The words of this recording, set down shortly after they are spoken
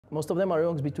Most of them are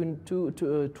young, between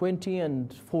 20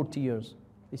 and 40 years.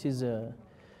 This is the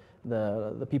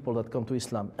people that come to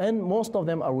Islam. And most of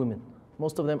them are women.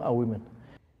 Most of them are women.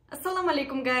 As-salamu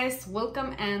Alaykum guys,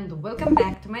 welcome and welcome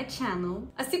back to my channel.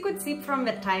 As you could see from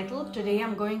the title, today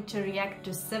I'm going to react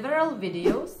to several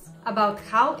videos about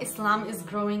how Islam is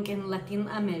growing in Latin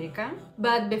America.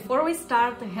 But before we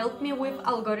start, help me with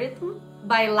algorithm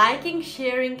by liking,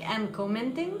 sharing and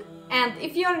commenting. And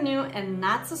if you are new and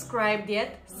not subscribed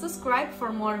yet, subscribe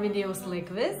for more videos like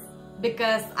this,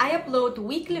 because I upload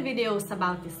weekly videos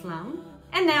about Islam.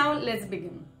 And now let's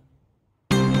begin.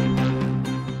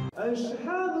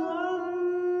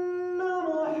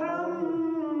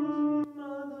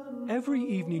 Every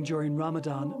evening during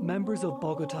Ramadan, members of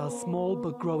Bogota's small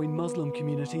but growing Muslim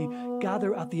community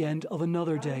gather at the end of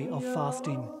another day of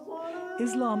fasting.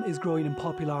 Islam is growing in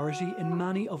popularity in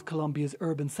many of Colombia's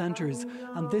urban centres,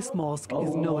 and this mosque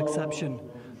is no exception.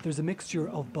 There's a mixture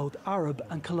of both Arab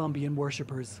and Colombian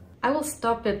worshippers. I will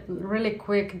stop it really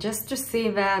quick just to say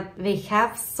that they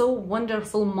have so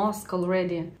wonderful mosque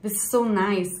already. This is so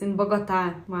nice in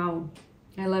Bogota. Wow,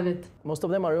 I love it. Most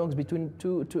of them are young, between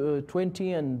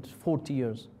 20 and 40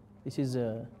 years. This is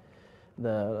the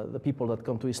people that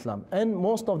come to Islam. And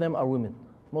most of them are women.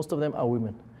 Most of them are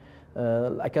women.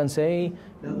 I can say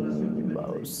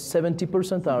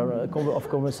 70% of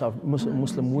converts are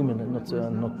Muslim women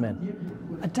and not men.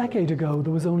 A decade ago,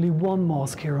 there was only one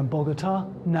mosque here in Bogota.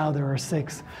 Now there are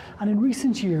 6. And in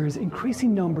recent years,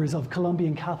 increasing numbers of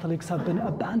Colombian Catholics have been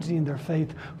abandoning their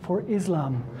faith for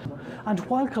Islam. And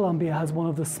while Colombia has one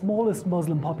of the smallest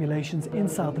Muslim populations in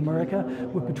South America,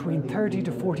 with between 30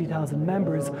 to 40,000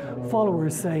 members,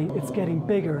 followers say it's getting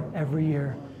bigger every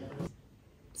year.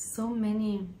 So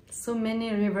many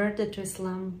reverted to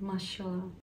Islam, mashallah.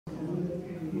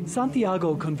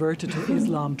 Santiago converted to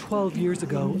Islam 12 years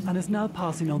ago and is now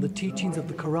passing on the teachings of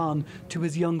the Quran to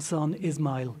his young son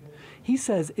Ismail. He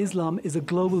says Islam is a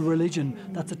global religion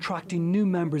that's attracting new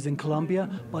members in Colombia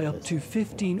by up to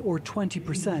 15 or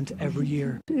 20% every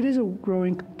year. It is a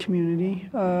growing community.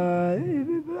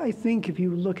 I think if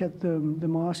you look at the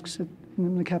mosques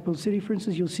in the capital city, for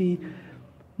instance, you'll see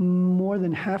more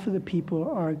than half of the people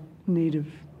are native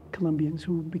Colombians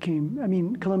who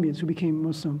became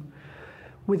Muslim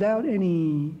without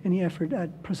any effort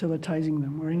at proselytizing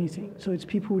them or anything. So it's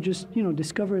people who just,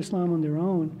 discover Islam on their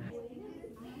own.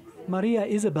 Maria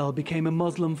Isabel became a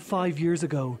Muslim 5 years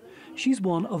ago. She's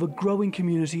one of a growing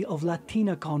community of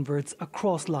Latina converts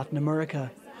across Latin America.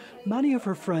 Many of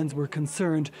her friends were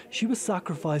concerned she was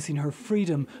sacrificing her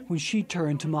freedom when she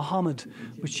turned to Muhammad,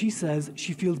 but she says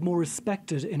she feels more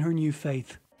respected in her new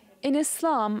faith. In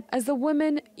Islam, as a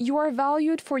woman, you are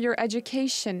valued for your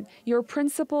education, your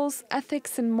principles,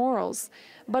 ethics, and morals.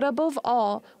 But above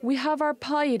all, we have our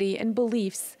piety and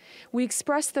beliefs. We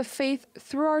express the faith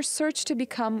through our search to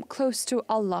become close to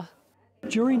Allah.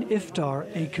 During iftar,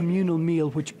 a communal meal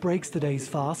which breaks the day's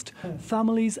fast,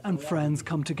 families and friends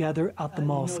come together at the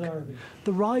mosque.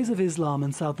 The rise of Islam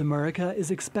in South America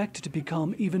is expected to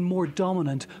become even more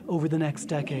dominant over the next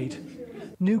decade.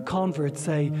 New converts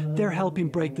say they're helping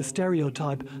break the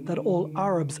stereotype that all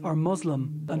Arabs are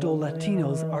Muslim and all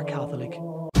Latinos are Catholic.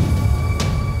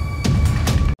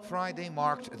 Friday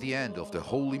marked the end of the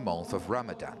holy month of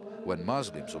Ramadan, when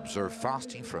Muslims observe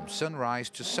fasting from sunrise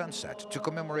to sunset to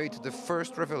commemorate the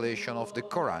first revelation of the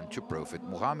Quran to Prophet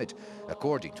Muhammad,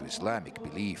 according to Islamic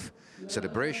belief.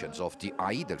 Celebrations of the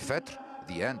Eid al-Fitr,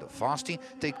 the end of fasting,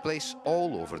 take place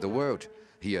all over the world.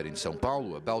 Here in São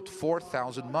Paulo, about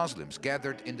 4,000 Muslims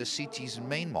gathered in the city's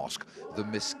main mosque, the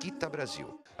Mesquita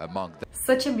Brasil. Among them,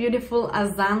 such a beautiful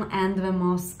azan and the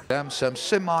mosque. Some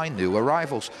semi-new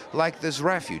arrivals, like this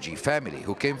refugee family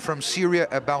who came from Syria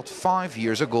about 5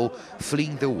 years ago,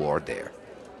 fleeing the war there.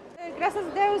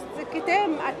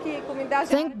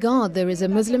 Thank God there is a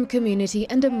Muslim community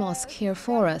and a mosque here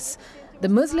for us. The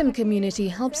Muslim community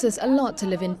helps us a lot to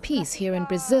live in peace here in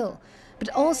Brazil, but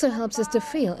also helps us to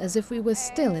feel as if we were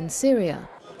still in Syria.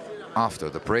 After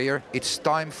the prayer, it's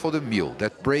time for the meal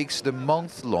that breaks the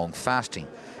month-long fasting.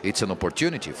 It's an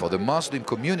opportunity for the Muslim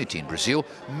community in Brazil,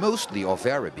 mostly of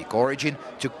Arabic origin,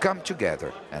 to come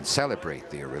together and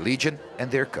celebrate their religion and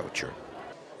their culture.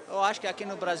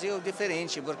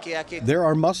 There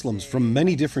are Muslims from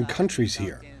many different countries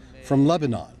here, from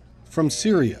Lebanon, from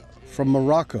Syria, from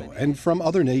Morocco, and from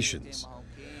other nations.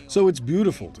 So it's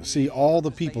beautiful to see all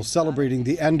the people celebrating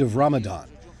the end of Ramadan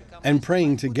and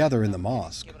praying together in the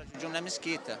mosque.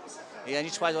 e a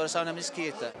gente faz oração na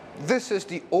mesquita. This is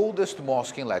the oldest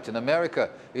mosque in Latin America.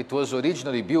 It was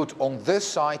originally built on this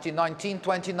site in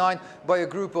 1929 by a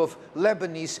group of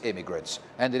Lebanese immigrants,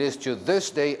 and it is to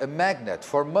this day a magnet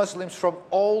for Muslims from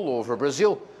all over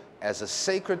Brazil as a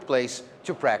sacred place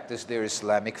to practice their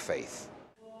Islamic faith.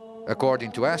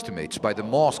 According to estimates by the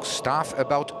mosque staff,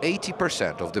 about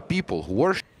 80% of the people who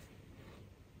worship.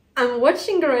 I'm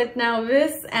watching right now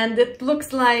this, and it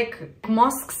looks like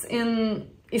mosques in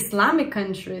Islamic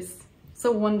countries.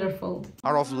 So wonderful.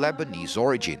 Are of Lebanese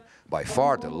origin, by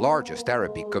far the largest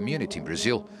Arabic community in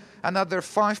Brazil. Another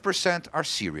 5% are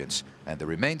Syrians, and the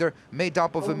remainder made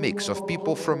up of a mix of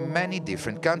people from many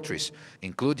different countries,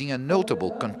 including a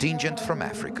notable contingent from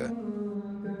Africa.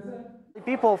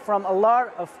 People from a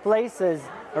lot of places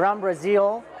around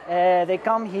Brazil, they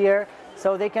come here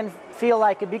so they can feel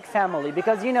like a big family,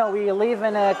 because you know we live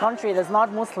in a country that's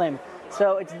not Muslim,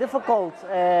 so it's difficult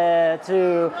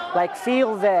to like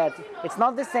feel that it's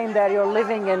not the same that you're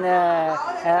living in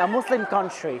a Muslim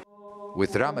country.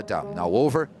 With Ramadan now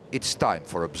over, it's time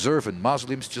for observant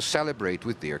Muslims to celebrate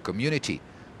with their community,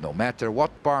 no matter what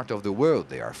part of the world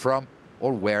they are from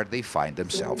or where they find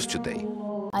themselves today.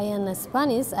 I am a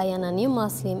Spanish, I am a new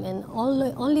Muslim, and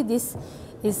only this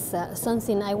is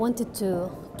something I wanted to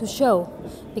show,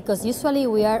 because usually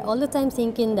we are all the time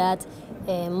thinking that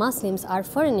Muslims are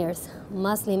foreigners,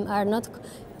 Muslims are not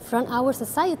from our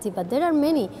society, but there are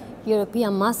many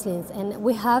European Muslims, and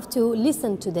we have to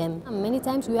listen to them. And many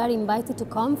times we are invited to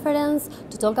conference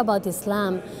to talk about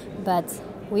Islam, but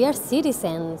we are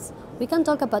citizens, we can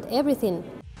talk about everything.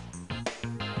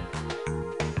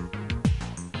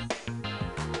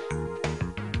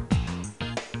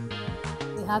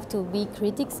 We have to be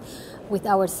critics with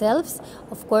ourselves.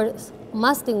 Of course,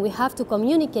 Muslim, we have to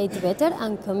communicate better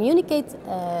and communicate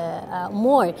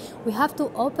more. We have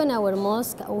to open our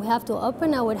mosque, we have to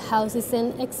open our houses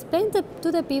and explain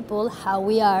to the people how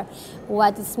we are,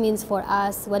 what this means for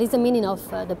us, what is the meaning of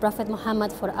the Prophet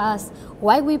Muhammad for us,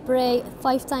 why we pray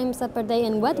 5 times per day,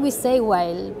 and what we say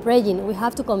while praying. We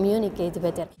have to communicate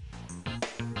better.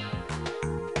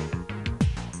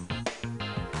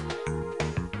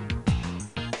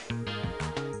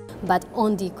 But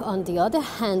on the other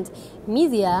hand,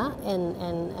 media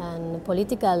and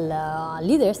political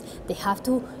leaders, they have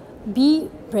to be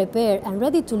prepared and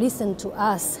ready to listen to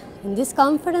us. In this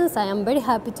conference, I am very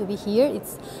happy to be here.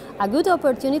 It's a good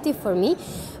opportunity for me,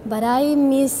 but I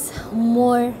miss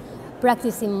more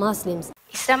practicing Muslims.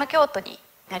 イスラム教徒に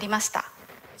なりました。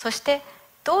そして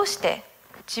どうして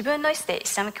自分の意思でイ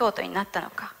スラム教徒になったの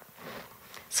か。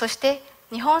そして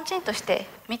日本人として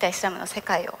見たイスラムの世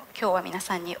界を今日は皆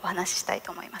さんにお話ししたい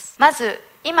と思います。まず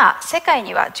今世界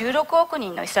には16億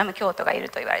人のイスラム教徒がいる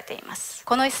と言われています。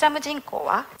このイスラム人口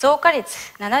は増加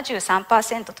率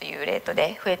 73% というレート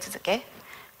で増え続け、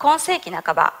今世紀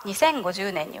半ば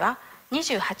2050年には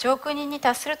28億人に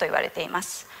達すると言われていま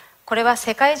す。これは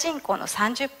世界人口の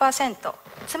 30%、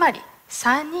つまり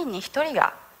3人に1人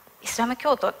がイスラム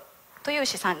教徒という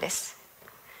試算です。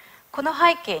この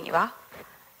背景には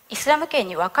イスラム圏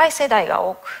に若い世代が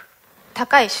多く、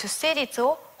高い出生率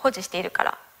を保持しているか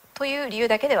らという理由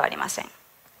だけではありません。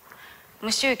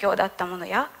無宗教だった者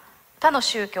や他の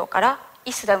宗教から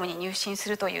イスラムに入信す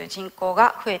るという人口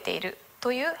が増えている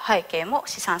という背景も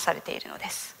試算されているので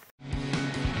す。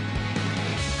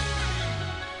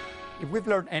If we've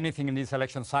learned anything in this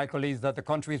election cycle is that the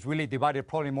country is really divided,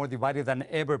 probably more divided than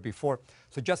ever before.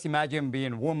 So just imagine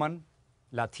being woman,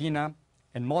 Latina,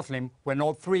 and Muslim when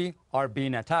all three are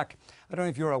being attacked. I don't know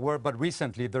if you're aware, but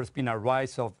recently there's been a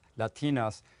rise of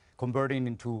Latinas converting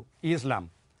into Islam.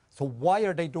 So why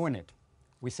are they doing it?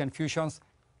 We sent Fusion's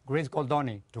Grace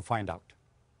Goldoni to find out.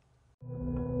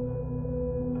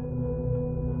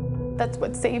 That's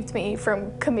what saved me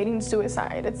from committing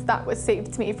suicide. That what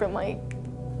saved me from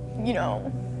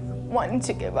wanting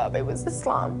to give up. It was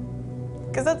Islam,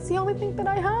 because that's the only thing that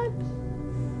I had.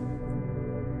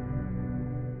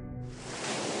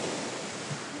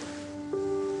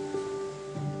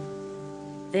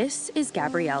 This is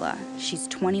Gabriela. She's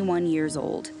 21 years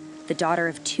old, the daughter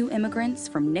of 2 immigrants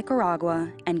from Nicaragua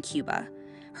and Cuba.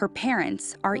 Her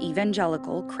parents are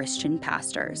evangelical Christian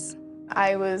pastors.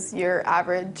 I was your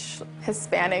average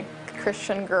Hispanic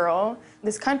Christian girl.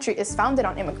 This country is founded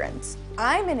on immigrants.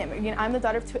 I'm an immigrant. I'm the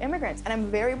daughter of 2 immigrants, and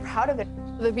I'm very proud of it.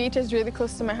 The beach is really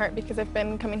close to my heart because I've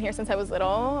been coming here since I was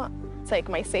little. It's like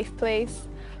my safe place.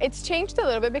 It's changed a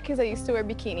little bit because I used to wear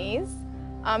bikinis.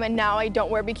 And now I don't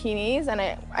wear bikinis, and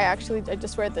I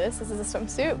just wear this. This is a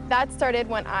swimsuit. That started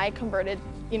when I converted,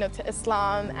 to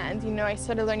Islam, and I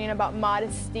started learning about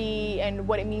modesty and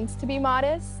what it means to be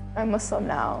modest. I'm Muslim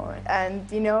now,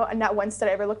 and not once did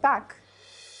I ever look back.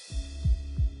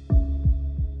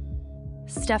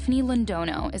 Stephanie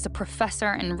Londono is a professor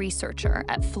and researcher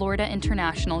at Florida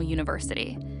International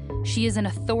University. She is an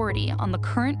authority on the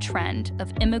current trend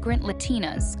of immigrant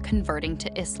Latinas converting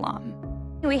to Islam.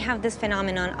 We have this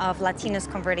phenomenon of Latinos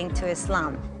converting to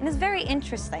Islam. And it's very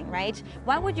interesting, right?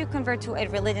 Why would you convert to a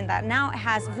religion that now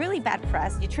has really bad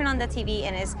press? You turn on the TV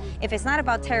and if it's not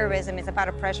about terrorism, it's about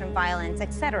oppression, violence,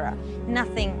 etc.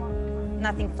 Nothing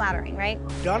flattering, right?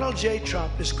 Donald J.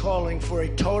 Trump is calling for a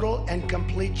total and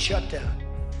complete shutdown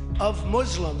of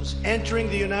Muslims entering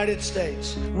the United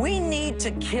States. We need to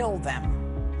kill them.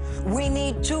 We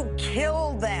need to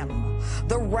kill them.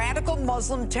 The radical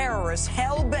Muslim terrorists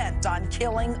hell-bent on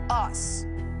killing us.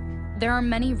 There are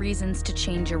many reasons to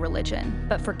change your religion,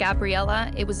 but for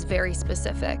Gabriela, it was very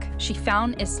specific. She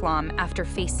found Islam after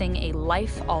facing a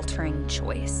life-altering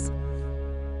choice.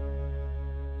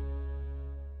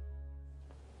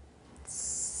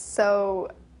 So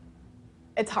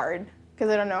it's hard because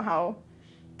I don't know how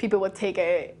people would take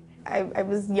it. I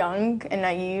was young and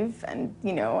naive, and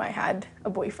I had a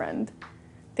boyfriend.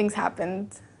 Things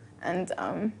happened, and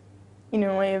I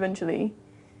eventually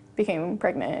became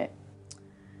pregnant.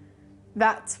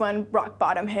 That's when rock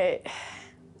bottom hit.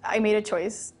 I made a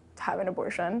choice to have an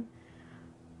abortion,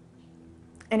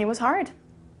 and it was hard.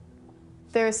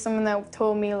 There's someone that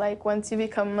told me, like, once you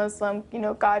become Muslim,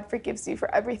 God forgives you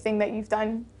for everything that you've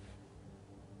done.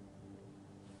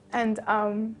 And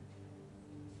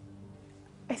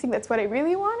I think that's what I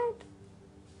really wanted.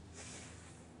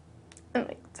 And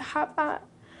like to have that,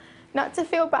 not to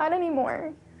feel bad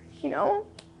anymore,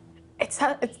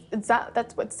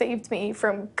 that's what saved me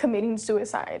from committing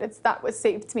suicide. It's that what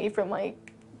saved me from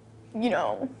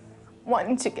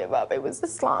wanting to give up. It was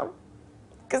Islam,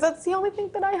 because that's the only thing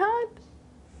that I had.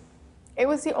 It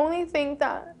was the only thing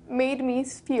that made me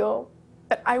feel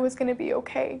that I was gonna be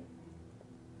okay.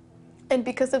 And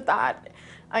because of that,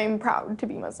 I'm proud to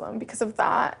be Muslim. Because of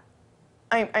that,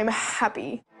 I'm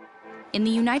happy. In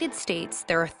the United States,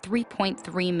 there are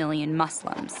 3.3 million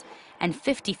Muslims and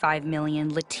 55 million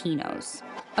Latinos.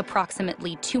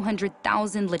 Approximately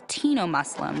 200,000 Latino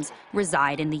Muslims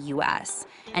reside in the US,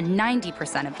 and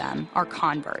 90% of them are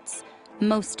converts,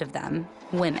 most of them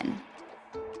women.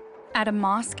 At a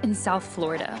mosque in South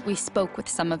Florida, we spoke with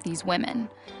some of these women.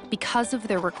 Because of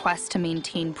their request to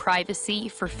maintain privacy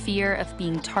for fear of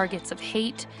being targets of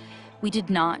hate, we did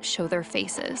not show their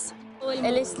faces.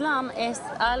 El Islam es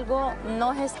algo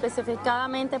no es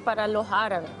específicamente para los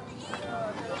árabes.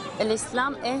 El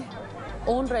Islam es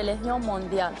una religión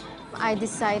mundial. I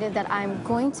decided that I'm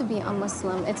going to be a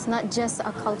Muslim. It's not just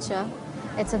a culture,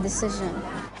 it's a decision.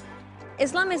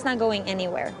 Islam is not going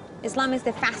anywhere. Islam is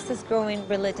the fastest growing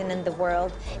religion in the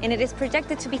world, and it is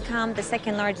projected to become the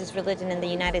second largest religion in the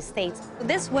United States.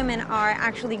 These women are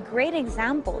actually great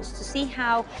examples to see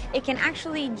how it can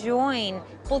actually join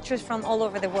cultures from all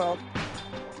over the world.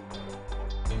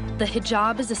 The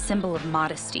hijab is a symbol of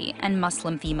modesty and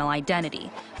Muslim female identity,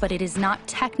 but it is not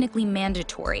technically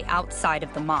mandatory outside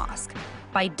of the mosque.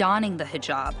 By donning the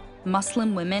hijab,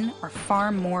 Muslim women are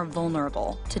far more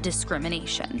vulnerable to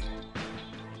discrimination.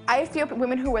 I feel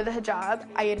women who wear the hijab,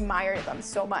 I admire them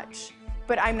so much.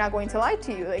 But I'm not going to lie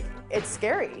to you, it's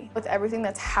scary. With everything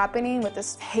that's happening, with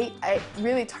this hate, it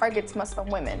really targets Muslim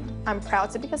women. I'm proud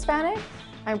to be Hispanic.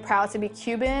 I'm proud to be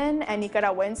Cuban and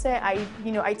Nicaragüense.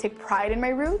 I take pride in my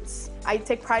roots. I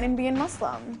take pride in being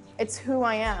Muslim. It's who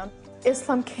I am.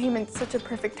 Islam came in such a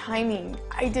perfect timing.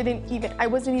 I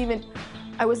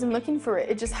wasn't looking for it.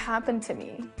 It just happened to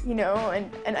me,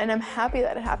 and I'm happy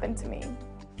that it happened to me.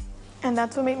 And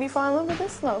that's what made me fall in love with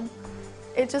Islam.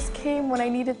 It just came when I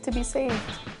needed to be saved.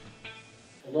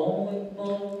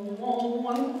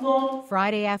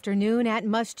 Friday afternoon at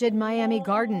Masjid Miami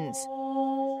Gardens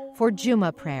for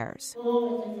Juma prayers.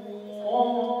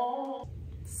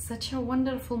 Such a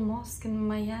wonderful mosque in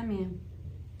Miami.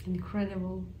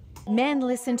 Incredible. Men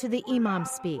listen to the imam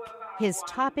speak. His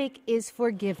topic is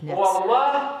forgiveness.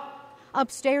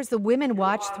 Upstairs, the women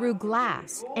watch through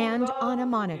glass and on a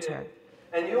monitor.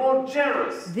 And you're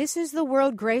generous. This is the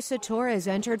world Grace Torres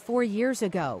entered 4 years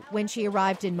ago when she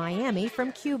arrived in Miami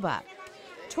from Cuba.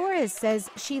 Torres says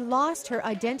she lost her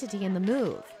identity in the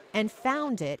move and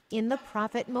found it in the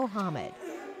Prophet Muhammad.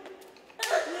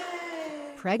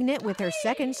 Pregnant with her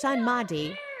second son,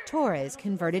 Mahdi, Torres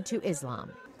converted to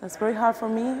Islam. That's very hard for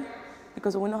me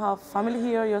because we don't have family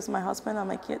here, just my husband and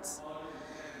my kids.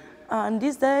 And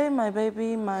this day, my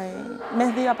baby, my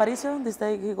Mehdi Aparicio, this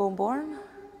day he got born.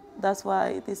 That's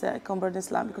why this I convert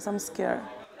Islam, because I'm scared.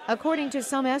 According to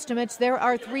some estimates, there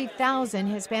are 3,000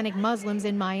 Hispanic Muslims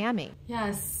in Miami.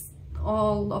 Yes,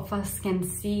 all of us can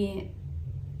see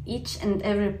each and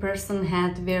every person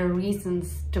had their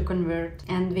reasons to convert,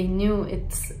 and they knew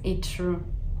it's true.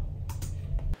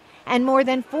 And more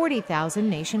than 40,000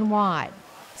 nationwide.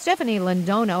 Stephanie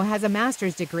Londono has a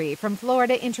master's degree from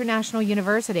Florida International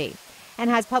University and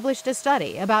has published a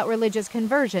study about religious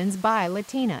conversions by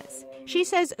Latinas. She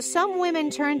says some women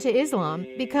turn to Islam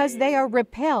because they are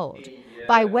repelled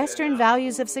by Western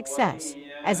values of success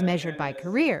as measured by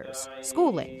careers,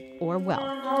 schooling, or wealth.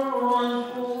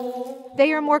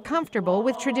 They are more comfortable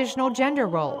with traditional gender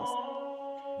roles.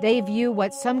 They view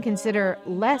what some consider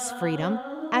less freedom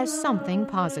as something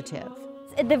positive.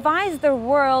 It divides their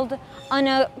world on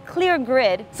a clear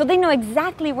grid, so they know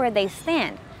exactly where they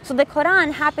stand. So the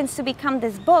Quran happens to become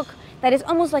this book that is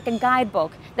almost like a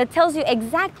guidebook that tells you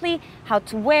exactly how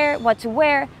to wear, what to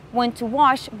wear, when to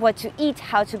wash, what to eat,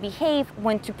 how to behave,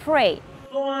 when to pray.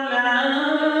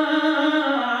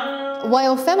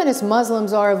 While feminist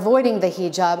Muslims are avoiding the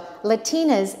hijab,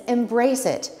 Latinas embrace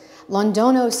it.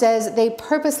 Londono says they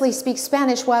purposely speak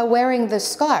Spanish while wearing the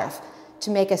scarf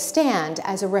to make a stand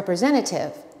as a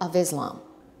representative of Islam.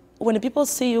 When people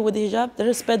see you with the hijab, they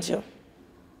respect you.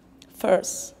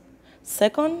 First.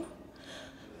 Second,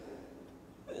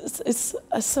 it's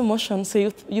emotion,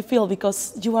 so you feel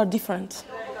because you are different.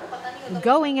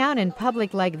 Going out in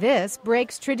public like this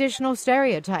breaks traditional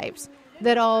stereotypes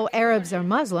that all Arabs are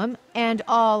Muslim and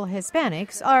all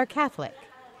Hispanics are Catholic.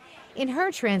 In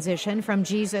her transition from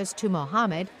Jesus to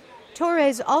Muhammad,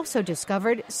 Torres also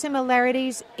discovered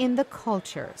similarities in the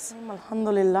cultures.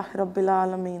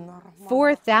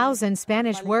 4,000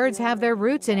 Spanish words have their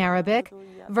roots in Arabic,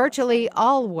 virtually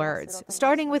all words,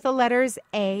 starting with the letters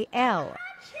A-L.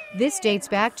 This dates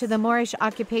back to the Moorish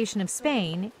occupation of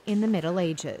Spain in the Middle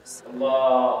Ages.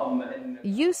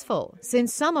 Useful,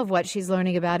 since some of what she's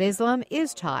learning about Islam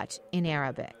is taught in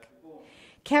Arabic.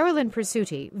 Carolyn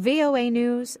Persuti, VOA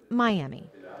News, Miami.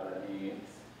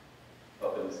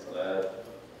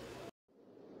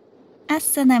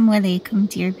 As-salamu Alaykum,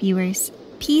 dear viewers.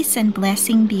 Peace and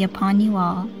blessing be upon you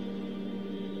all.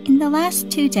 In the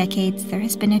last 2 decades, there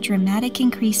has been a dramatic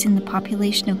increase in the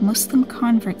population of Muslim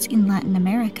converts in Latin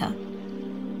America.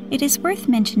 It is worth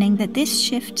mentioning that this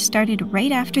shift started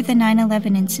right after the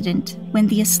 9/11 incident, when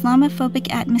the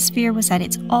Islamophobic atmosphere was at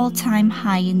its all-time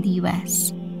high in the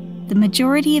US. The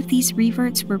majority of these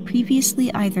reverts were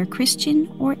previously either Christian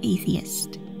or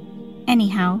atheist.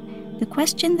 Anyhow, the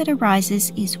question that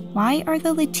arises is, why are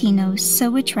the Latinos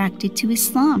so attracted to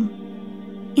Islam?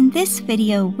 In this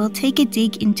video, we'll take a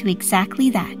dig into exactly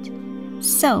that.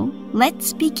 So,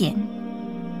 let's begin.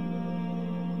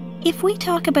 If we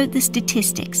talk about the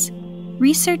statistics,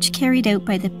 research carried out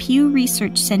by the Pew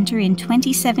Research Center in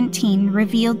 2017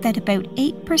 revealed that about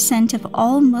 8% of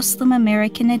all Muslim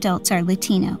American adults are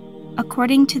Latino.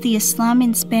 According to the Islam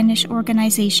in Spanish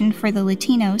Organization for the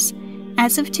Latinos,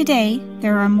 as of today,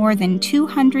 there are more than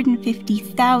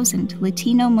 250,000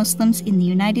 Latino Muslims in the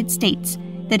United States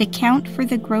that account for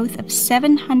the growth of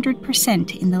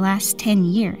 700% in the last 10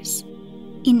 years.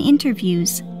 In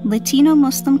interviews, Latino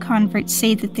Muslim converts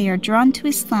say that they are drawn to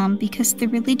Islam because the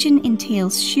religion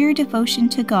entails sheer devotion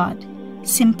to God,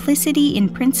 simplicity in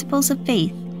principles of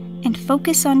faith, and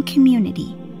focus on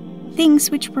community, things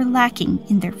which were lacking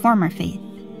in their former faith.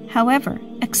 However,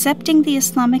 accepting the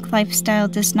Islamic lifestyle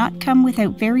does not come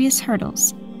without various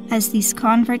hurdles, as these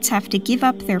converts have to give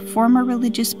up their former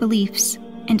religious beliefs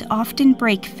and often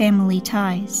break family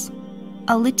ties.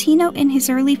 A Latino in his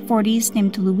early 40s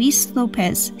named Luis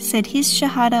Lopez said his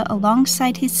Shahada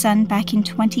alongside his son back in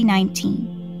 2019.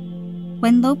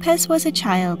 When Lopez was a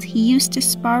child, he used to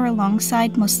spar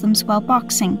alongside Muslims while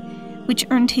boxing, which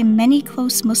earned him many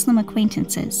close Muslim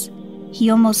acquaintances. He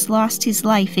almost lost his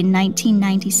life in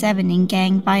 1997 in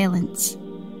gang violence.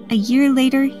 A year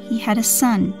later, he had a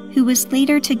son, who was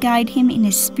later to guide him in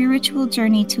his spiritual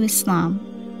journey to Islam.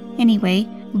 Anyway,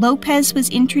 Lopez was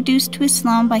introduced to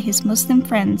Islam by his Muslim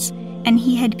friends, and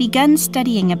he had begun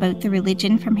studying about the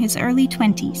religion from his early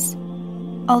 20s.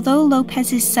 Although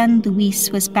Lopez's son Luis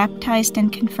was baptized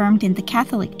and confirmed in the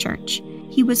Catholic Church,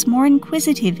 he was more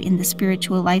inquisitive in the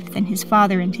spiritual life than his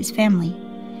father and his family.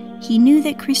 He knew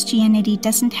that Christianity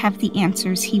doesn't have the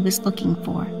answers he was looking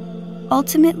for.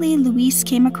 Ultimately, Luis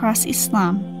came across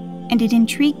Islam, and it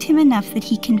intrigued him enough that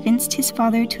he convinced his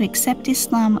father to accept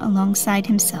Islam alongside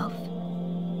himself.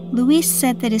 Luis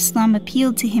said that Islam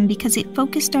appealed to him because it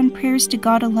focused on prayers to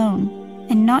God alone,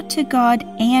 and not to God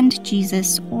and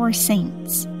Jesus or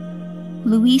saints.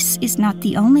 Luis is not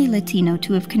the only Latino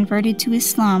to have converted to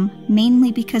Islam,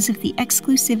 mainly because of the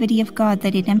exclusivity of God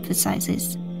that it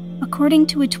emphasizes. According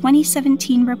to a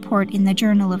 2017 report in the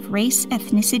Journal of Race,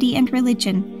 Ethnicity, and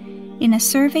Religion, in a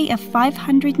survey of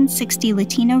 560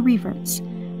 Latino reverts,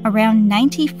 around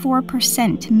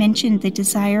 94% mentioned the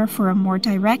desire for a more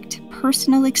direct,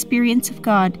 personal experience of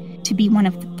God to be one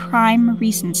of the prime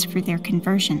reasons for their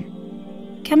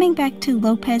conversion. Coming back to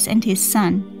Lopez and his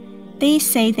son, they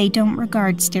say they don't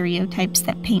regard stereotypes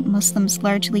that paint Muslims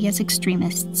largely as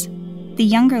extremists. The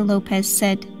younger Lopez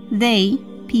said, they,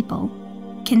 people,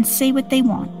 can say what they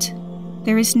want.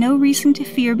 There is no reason to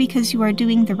fear because you are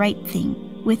doing the right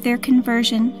thing. With their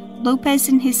conversion, Lopez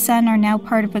and his son are now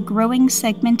part of a growing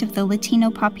segment of the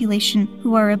Latino population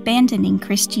who are abandoning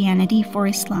Christianity for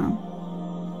Islam.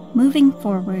 Moving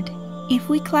forward, if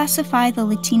we classify the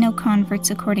Latino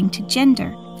converts according to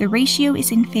gender, the ratio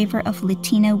is in favor of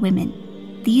Latino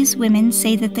women. These women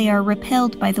say that they are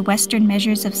repelled by the Western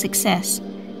measures of success,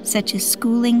 such as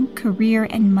schooling, career,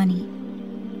 and money.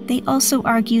 They also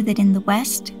argue that in the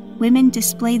West, women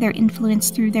display their influence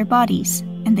through their bodies,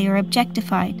 and they are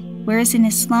objectified, whereas in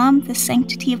Islam, the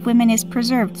sanctity of women is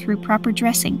preserved through proper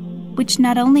dressing, which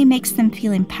not only makes them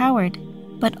feel empowered,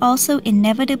 but also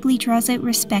inevitably draws out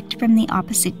respect from the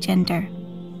opposite gender.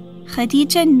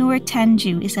 Khadija Noor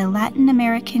Tanju is a Latin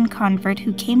American convert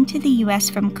who came to the US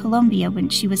from Colombia when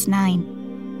she was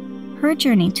 9. Her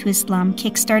journey to Islam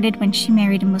kick-started when she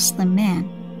married a Muslim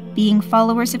man. Being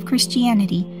followers of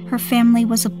Christianity, her family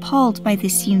was appalled by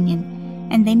this union,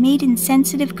 and they made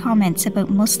insensitive comments about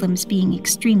Muslims being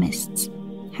extremists.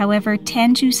 However,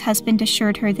 Tanju's husband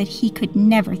assured her that he could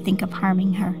never think of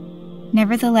harming her.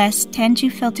 Nevertheless,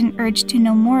 Tanju felt an urge to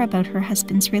know more about her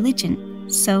husband's religion,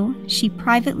 so she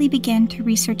privately began to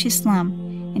research Islam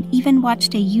and even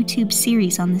watched a YouTube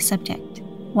series on the subject.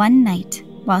 One night,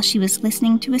 while she was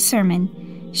listening to a sermon,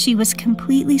 she was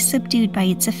completely subdued by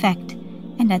its effect,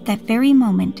 and at that very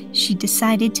moment, she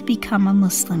decided to become a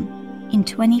Muslim. In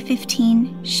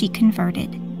 2015, she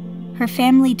converted. Her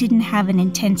family didn't have an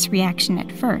intense reaction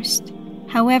at first.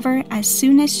 However, as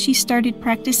soon as she started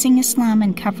practicing Islam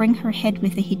and covering her head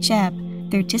with a hijab,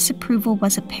 their disapproval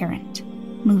was apparent.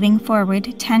 Moving forward,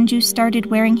 Tanju started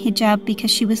wearing hijab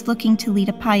because she was looking to lead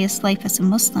a pious life as a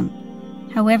Muslim.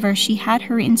 However, she had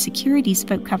her insecurities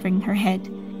about covering her head,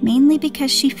 mainly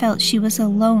because she felt she was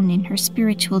alone in her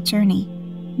spiritual journey.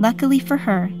 Luckily for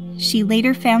her, she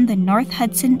later found the North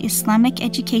Hudson Islamic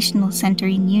Educational Center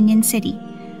in Union City,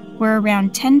 where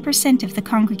around 10% of the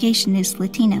congregation is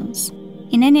Latinos.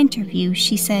 In an interview,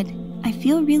 she said, "I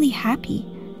feel really happy.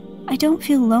 I don't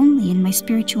feel lonely in my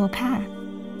spiritual path."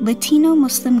 Latino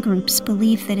Muslim groups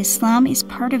believe that Islam is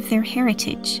part of their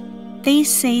heritage. They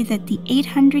say that the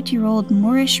 800-year-old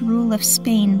Moorish rule of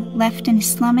Spain left an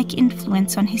Islamic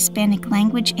influence on Hispanic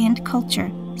language and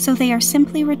culture, so they are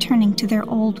simply returning to their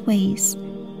old ways.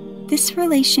 This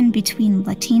relation between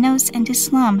Latinos and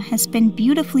Islam has been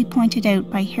beautifully pointed out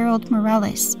by Harold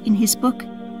Morales in his book,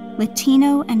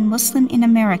 Latino and Muslim in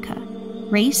America,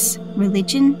 Race,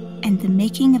 Religion, and the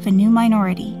Making of a New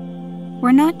Minority.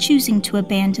 We're not choosing to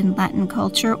abandon Latin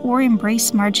culture or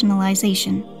embrace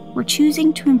marginalization. We're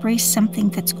choosing to embrace something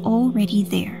that's already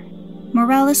there.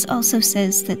 Morales also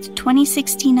says that the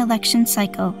 2016 election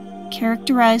cycle,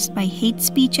 characterized by hate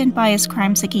speech and bias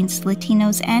crimes against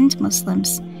Latinos and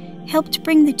Muslims, helped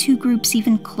bring the two groups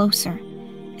even closer,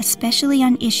 especially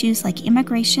on issues like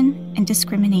immigration and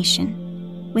discrimination.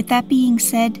 With that being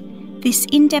said, this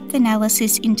in-depth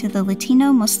analysis into the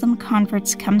Latino Muslim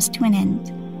converts comes to an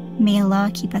end. May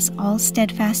Allah keep us all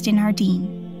steadfast in our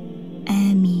deen.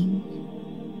 Ameen.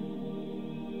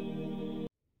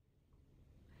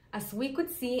 As we could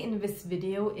see in this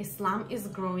video, Islam is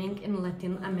growing in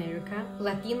Latin America,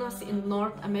 Latinos in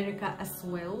North America as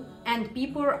well, and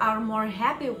people are more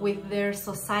happy with their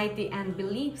society and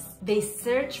beliefs. They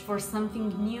search for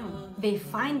something new. They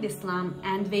find Islam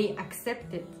and they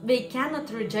accept it. They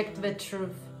cannot reject the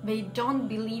truth. They don't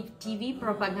believe TV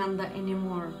propaganda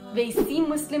anymore. They see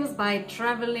Muslims by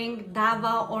traveling,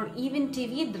 dawah, or even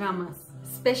TV dramas,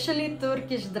 especially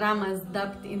Turkish dramas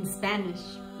dubbed in Spanish.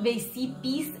 They see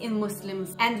peace in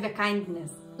Muslims and the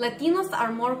kindness. Latinos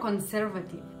are more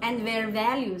conservative and their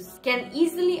values can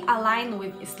easily align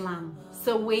with Islam,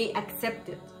 so we accept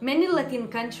it. Many Latin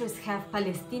countries have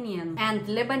Palestinian and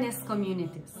Lebanese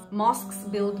communities, mosques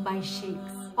built by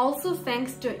sheikhs. Also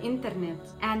thanks to internet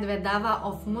and the dawah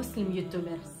of Muslim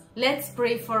YouTubers. Let's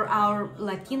pray for our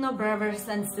Latino brothers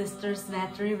and sisters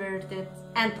that reverted,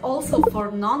 and also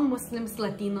for non-Muslims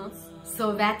Latinos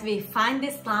so that we find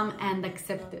Islam and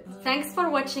accept it. Thanks for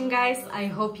watching, guys. I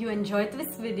hope you enjoyed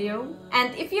this video.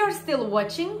 And if you're still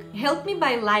watching, help me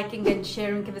by liking and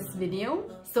sharing this video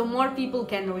so more people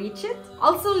can reach it.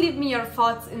 Also, leave me your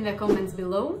thoughts in the comments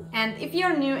below. And if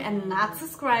you're new and not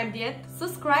subscribed yet,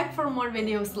 subscribe for more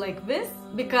videos like this,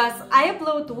 because I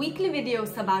upload weekly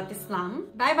videos about Islam.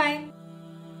 Bye bye!